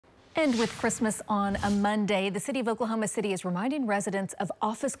And with Christmas on a Monday, the city of Oklahoma City is reminding residents of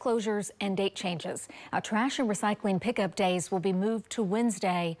office closures and date changes. Now, trash and recycling pickup days will be moved to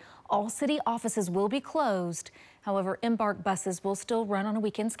Wednesday. All city offices will be closed. However, Embark buses will still run on a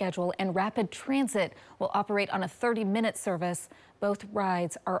weekend schedule, and Rapid Transit will operate on a 30-minute service. Both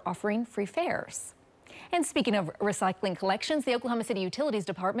rides are offering free fares. And speaking of recycling collections, the Oklahoma City Utilities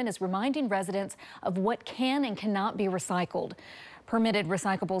Department is reminding residents of what can and cannot be recycled. Permitted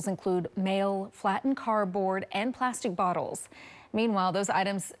recyclables include mail, flattened cardboard, and plastic bottles. Meanwhile, those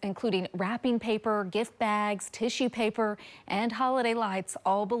items including wrapping paper, gift bags, tissue paper, and holiday lights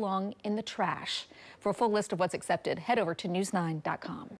all belong in the trash. For a full list of what's accepted, head over to news9.com.